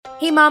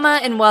Hey Mama,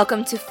 and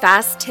welcome to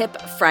Fast Tip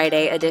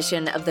Friday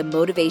edition of the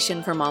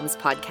Motivation for Moms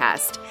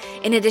podcast.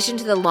 In addition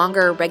to the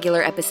longer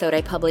regular episode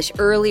I published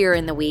earlier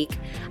in the week,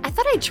 I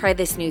thought I'd try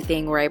this new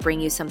thing where I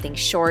bring you something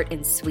short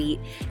and sweet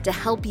to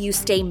help you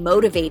stay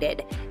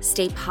motivated,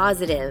 stay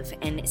positive,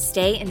 and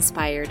stay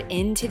inspired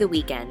into the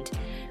weekend.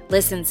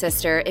 Listen,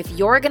 sister, if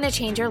you're going to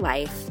change your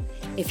life,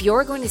 if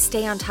you're going to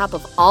stay on top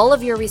of all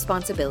of your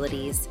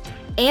responsibilities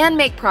and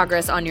make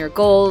progress on your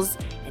goals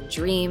and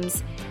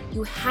dreams,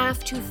 you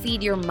have to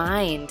feed your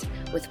mind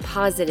with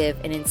positive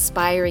and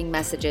inspiring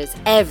messages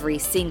every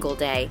single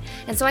day.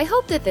 And so I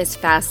hope that this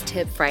Fast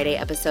Tip Friday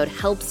episode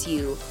helps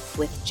you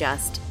with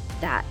just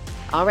that.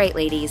 All right,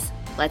 ladies,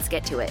 let's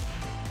get to it.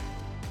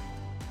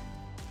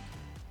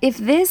 If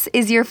this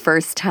is your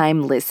first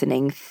time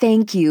listening,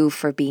 thank you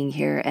for being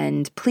here,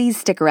 and please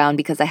stick around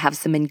because I have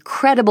some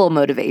incredible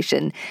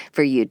motivation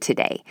for you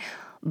today.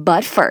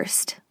 But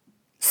first,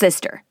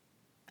 sister,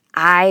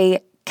 I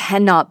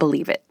cannot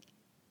believe it.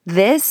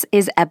 This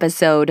is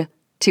episode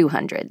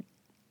 200.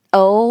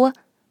 Oh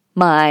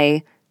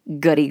my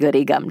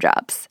goody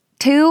gumdrops.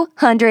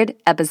 200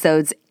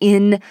 episodes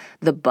in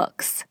the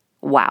books.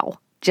 Wow.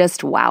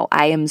 Just wow.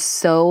 I am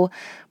so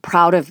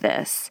proud of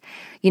this.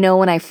 You know,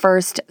 when I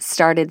first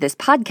started this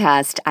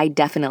podcast, I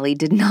definitely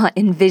did not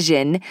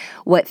envision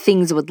what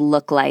things would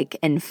look like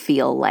and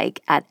feel like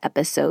at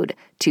episode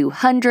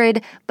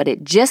 200, but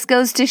it just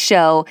goes to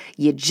show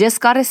you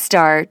just got to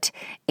start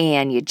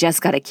and you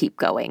just got to keep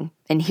going.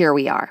 And here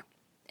we are.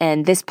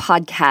 And this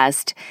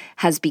podcast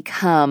has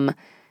become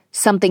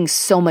something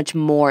so much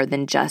more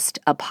than just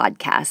a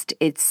podcast.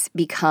 It's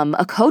become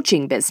a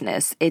coaching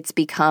business. It's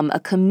become a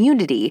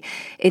community.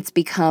 It's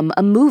become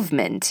a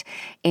movement.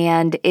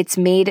 And it's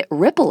made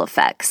ripple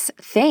effects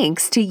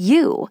thanks to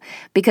you.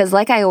 Because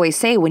like I always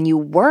say, when you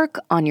work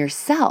on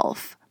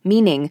yourself,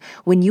 meaning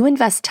when you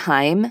invest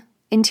time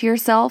into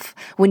yourself,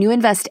 when you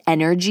invest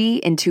energy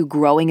into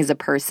growing as a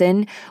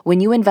person, when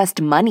you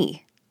invest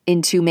money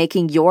into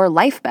making your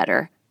life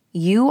better,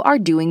 you are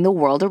doing the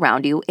world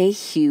around you a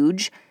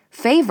huge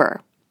favor.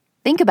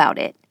 Think about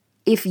it.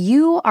 If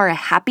you are a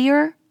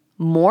happier,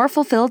 more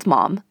fulfilled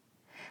mom,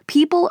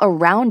 people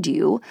around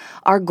you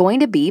are going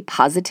to be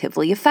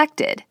positively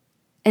affected.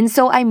 And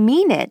so I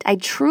mean it. I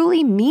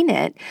truly mean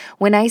it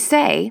when I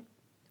say,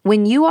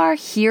 when you are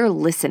here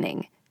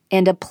listening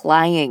and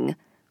applying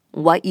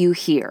what you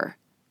hear,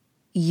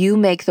 you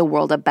make the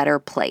world a better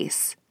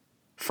place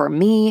for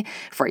me,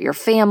 for your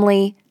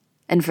family,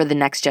 and for the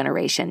next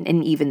generation,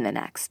 and even the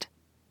next.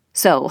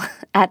 So,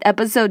 at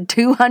episode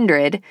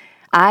 200,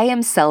 I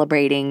am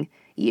celebrating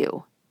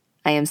you.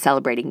 I am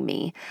celebrating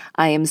me.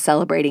 I am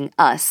celebrating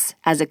us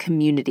as a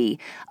community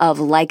of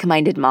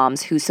like-minded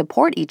moms who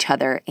support each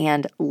other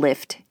and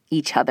lift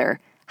each other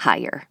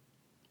higher.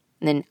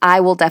 And I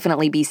will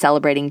definitely be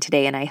celebrating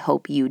today, and I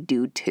hope you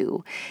do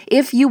too.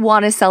 If you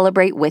want to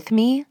celebrate with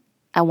me,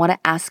 I want to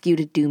ask you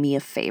to do me a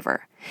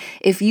favor.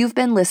 If you've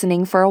been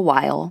listening for a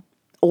while,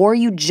 or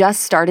you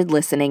just started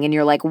listening and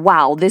you're like,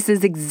 wow, this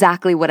is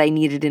exactly what I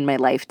needed in my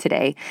life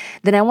today,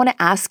 then I want to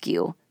ask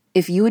you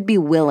if you would be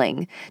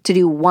willing to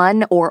do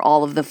one or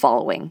all of the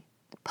following.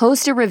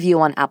 Post a review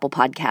on Apple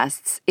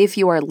Podcasts if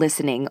you are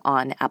listening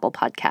on Apple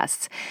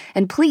Podcasts.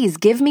 And please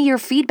give me your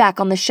feedback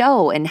on the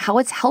show and how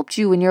it's helped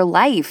you in your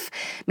life.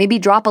 Maybe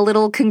drop a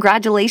little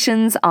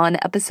congratulations on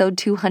episode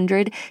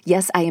 200.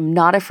 Yes, I am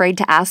not afraid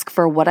to ask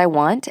for what I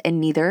want, and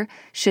neither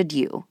should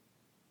you.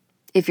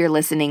 If you're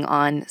listening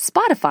on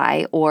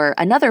Spotify or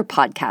another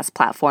podcast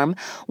platform,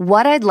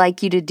 what I'd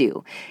like you to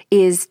do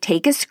is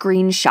take a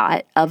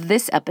screenshot of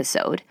this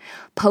episode,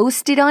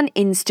 post it on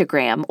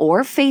Instagram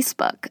or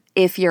Facebook.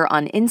 If you're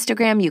on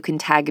Instagram, you can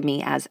tag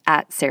me as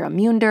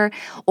 @SarahMunder,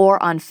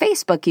 or on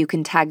Facebook, you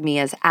can tag me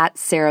as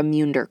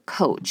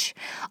 @SarahMunderCoach.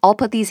 I'll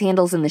put these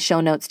handles in the show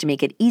notes to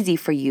make it easy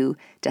for you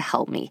to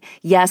help me.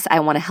 Yes,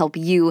 I want to help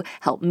you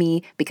help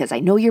me because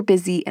I know you're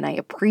busy and I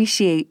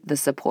appreciate the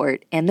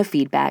support and the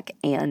feedback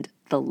and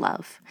the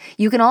love.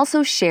 You can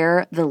also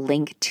share the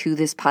link to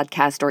this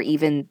podcast or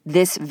even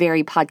this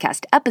very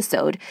podcast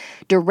episode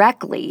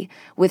directly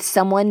with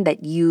someone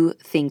that you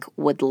think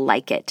would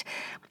like it.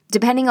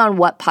 Depending on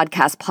what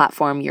podcast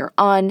platform you're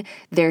on,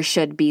 there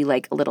should be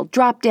like a little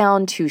drop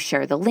down to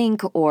share the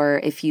link, or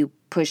if you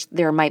push,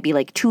 there might be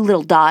like 2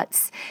 little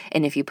dots,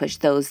 and if you push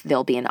those,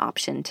 there'll be an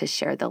option to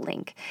share the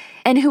link.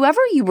 And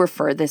whoever you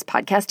refer this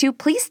podcast to,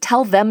 please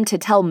tell them to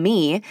tell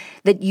me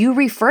that you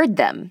referred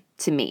them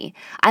to me.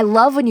 I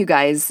love when you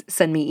guys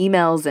send me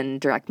emails and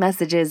direct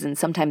messages, and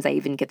sometimes I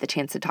even get the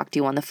chance to talk to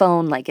you on the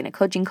phone, like in a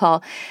coaching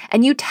call,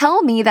 and you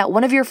tell me that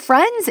one of your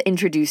friends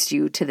introduced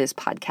you to this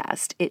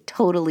podcast. It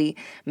totally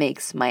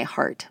makes my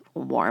heart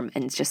warm,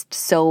 and just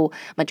so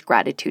much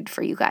gratitude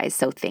for you guys,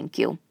 so thank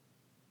you.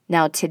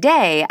 Now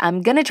today,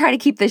 I'm going to try to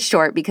keep this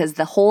short because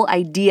the whole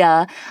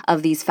idea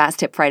of these Fast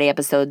Tip Friday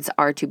episodes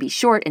are to be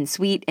short and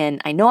sweet,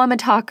 and I know I'm a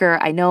talker.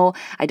 I know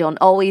I don't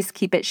always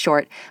keep it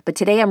short, but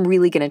today I'm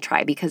really going to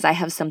try because I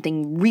have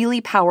something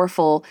really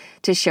powerful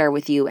to share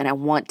with you, and I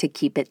want to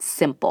keep it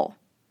simple.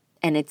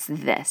 And it's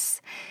this.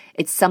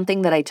 It's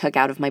something that I took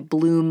out of my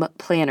Bloom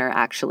planner,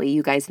 actually.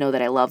 You guys know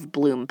that I love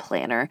Bloom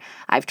planner.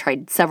 I've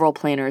tried several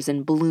planners,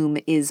 and Bloom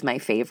is my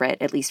favorite,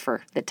 at least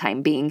for the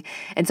time being.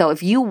 And so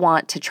if you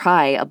want to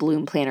try a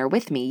Bloom planner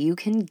with me, you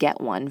can get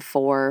one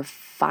for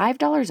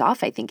 $5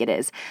 off, I think it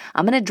is.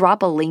 I'm going to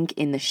drop a link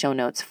in the show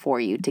notes for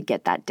you to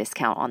get that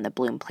discount on the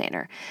Bloom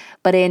planner.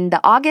 But in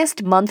the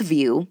August month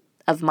view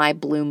of my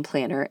Bloom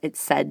planner, it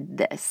said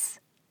this: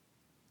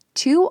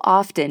 too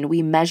often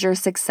we measure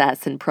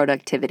success and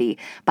productivity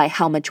by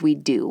how much we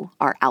do,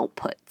 our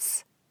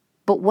outputs.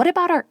 But what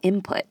about our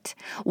input?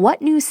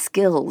 What new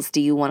skills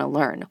do you want to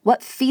learn?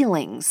 What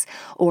feelings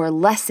or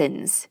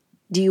lessons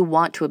do you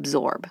want to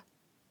absorb?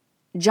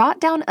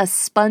 Jot down a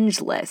sponge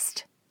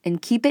list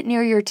and keep it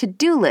near your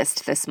to-do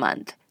list this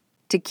month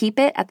to keep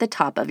it at the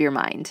top of your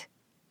mind.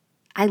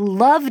 I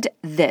loved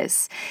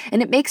this,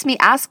 and it makes me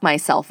ask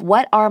myself,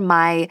 what are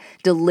my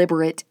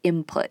deliberate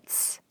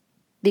inputs?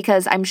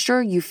 Because I'm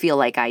sure you feel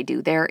like I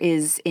do. There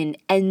is an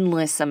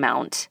endless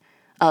amount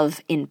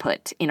of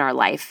input in our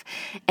life.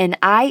 And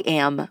I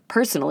am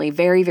personally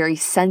very, very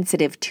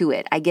sensitive to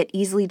it. I get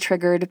easily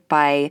triggered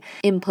by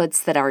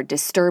inputs that are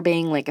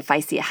disturbing, like if I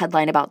see a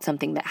headline about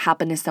something that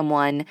happened to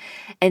someone.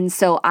 And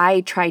so I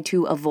try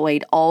to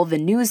avoid all the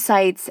news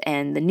sites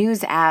and the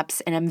news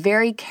apps, and I'm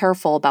very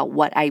careful about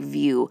what I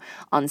view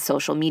on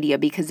social media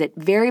because it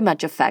very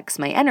much affects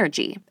my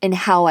energy and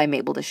how I'm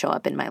able to show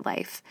up in my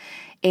life.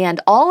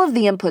 And all of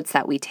the inputs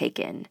that we take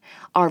in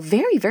are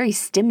very, very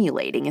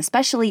stimulating,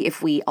 especially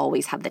if we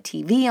always have the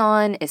TV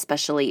on,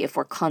 especially if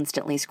we're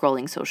constantly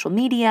scrolling social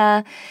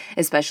media,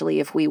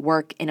 especially if we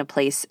work in a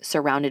place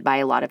surrounded by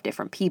a lot of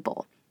different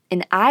people.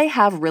 And I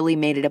have really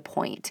made it a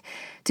point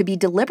to be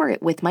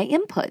deliberate with my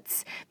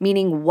inputs,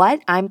 meaning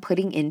what I'm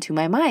putting into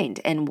my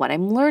mind and what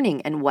I'm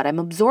learning and what I'm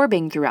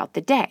absorbing throughout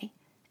the day.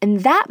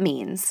 And that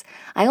means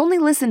I only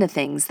listen to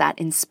things that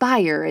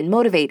inspire and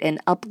motivate and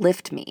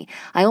uplift me.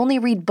 I only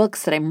read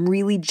books that I'm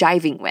really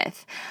jiving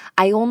with.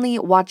 I only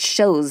watch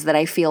shows that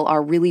I feel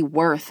are really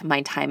worth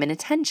my time and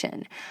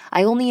attention.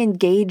 I only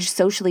engage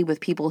socially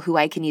with people who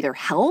I can either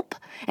help,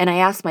 and I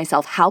ask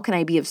myself, how can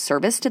I be of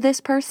service to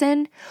this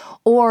person?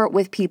 Or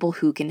with people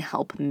who can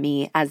help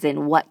me, as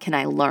in, what can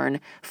I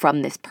learn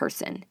from this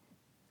person?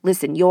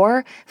 Listen,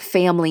 your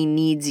family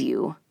needs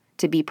you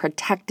to be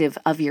protective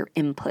of your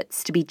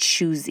inputs, to be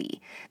choosy.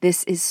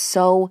 This is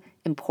so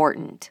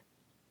important.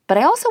 But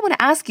I also want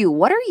to ask you,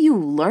 what are you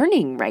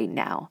learning right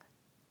now?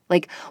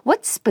 Like,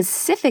 what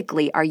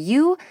specifically are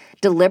you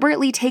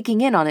deliberately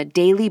taking in on a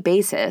daily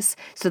basis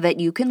so that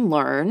you can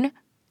learn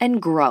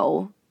and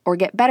grow or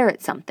get better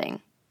at something?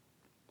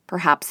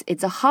 Perhaps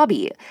it's a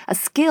hobby, a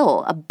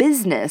skill, a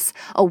business,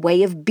 a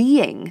way of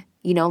being,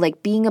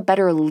 like being a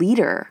better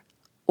leader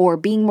or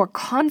being more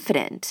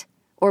confident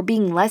or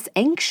being less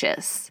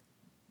anxious.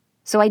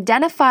 So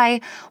identify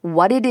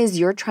what it is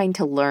you're trying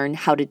to learn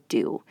how to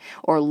do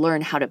or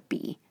learn how to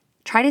be.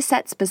 Try to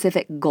set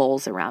specific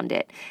goals around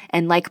it.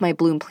 And like my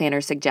Bloom Planner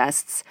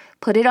suggests,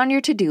 put it on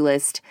your to-do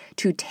list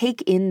to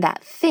take in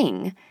that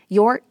thing,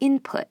 your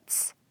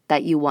inputs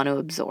that you want to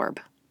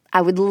absorb.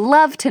 I would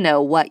love to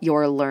know what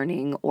you're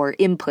learning or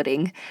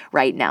inputting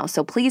right now.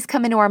 So please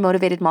come into our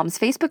Motivated Moms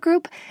Facebook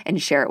group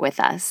and share it with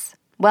us.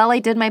 Well, I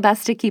did my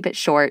best to keep it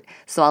short,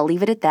 so I'll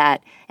leave it at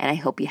that. And I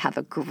hope you have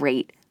a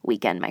great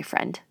weekend, my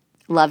friend.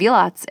 Love you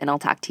lots, and I'll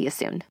talk to you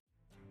soon.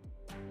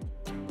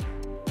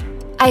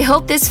 I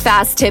hope this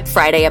Fast Tip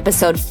Friday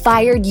episode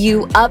fired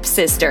you up,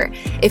 sister.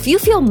 If you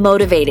feel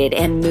motivated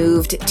and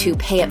moved to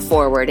pay it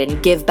forward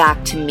and give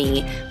back to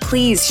me,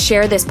 please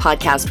share this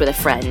podcast with a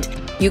friend.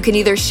 You can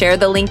either share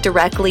the link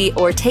directly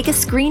or take a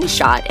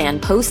screenshot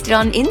and post it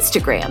on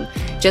Instagram.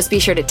 Just be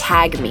sure to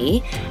tag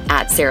me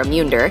at Sarah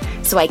Munder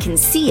so I can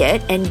see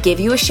it and give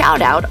you a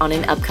shout out on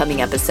an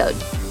upcoming episode.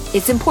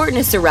 It's important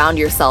to surround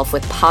yourself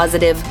with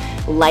positive,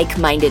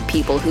 like-minded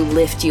people who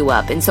lift you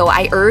up. And so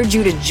I urge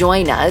you to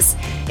join us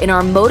in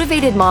our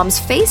Motivated Moms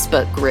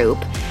Facebook group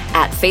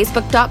at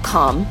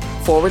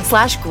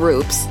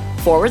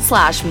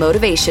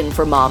facebook.com/groups/Motivation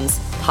for Moms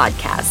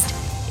podcast.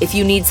 If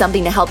you need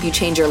something to help you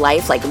change your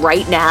life, like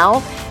right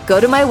now,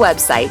 go to my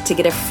website to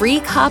get a free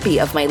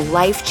copy of my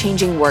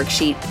life-changing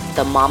worksheet,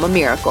 The Mama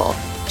Miracle.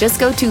 Just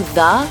go to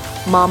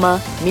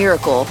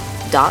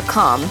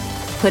themamamiracle.com,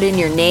 put in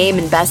your name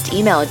and best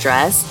email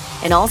address,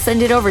 and I'll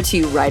send it over to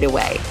you right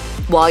away.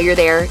 While you're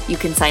there, you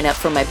can sign up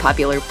for my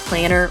popular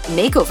planner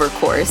makeover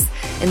course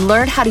and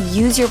learn how to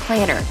use your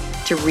planner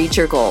to reach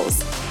your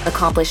goals,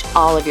 accomplish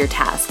all of your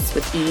tasks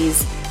with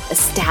ease,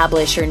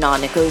 establish your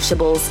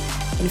non-negotiables,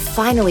 and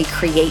finally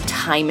create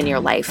time in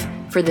your life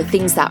for the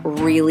things that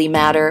really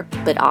matter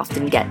but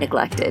often get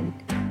neglected.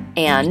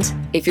 And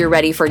if you're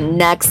ready for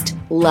next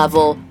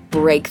level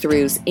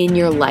breakthroughs in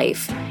your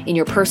life, in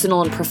your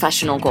personal and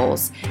professional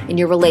goals, in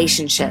your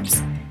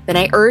relationships, then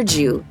I urge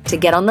you to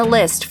get on the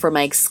list for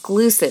my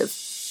exclusive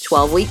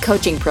 12-week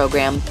coaching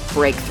program,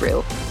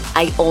 Breakthrough.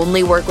 I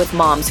only work with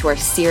moms who are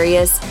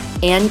serious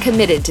and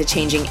committed to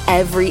changing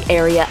every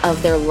area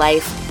of their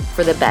life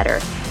for the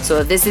better. So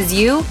if this is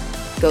you,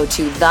 go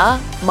to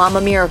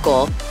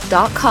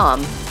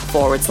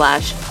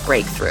themamamiracle.com/breakthrough.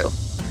 breakthrough.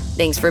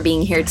 Thanks for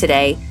being here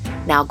today.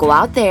 Now go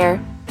out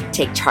there,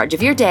 take charge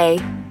of your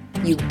day.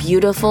 You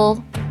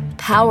beautiful,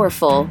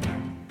 powerful,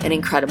 and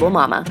incredible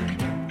mama.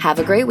 Have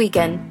a great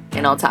weekend,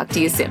 and I'll talk to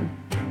you soon.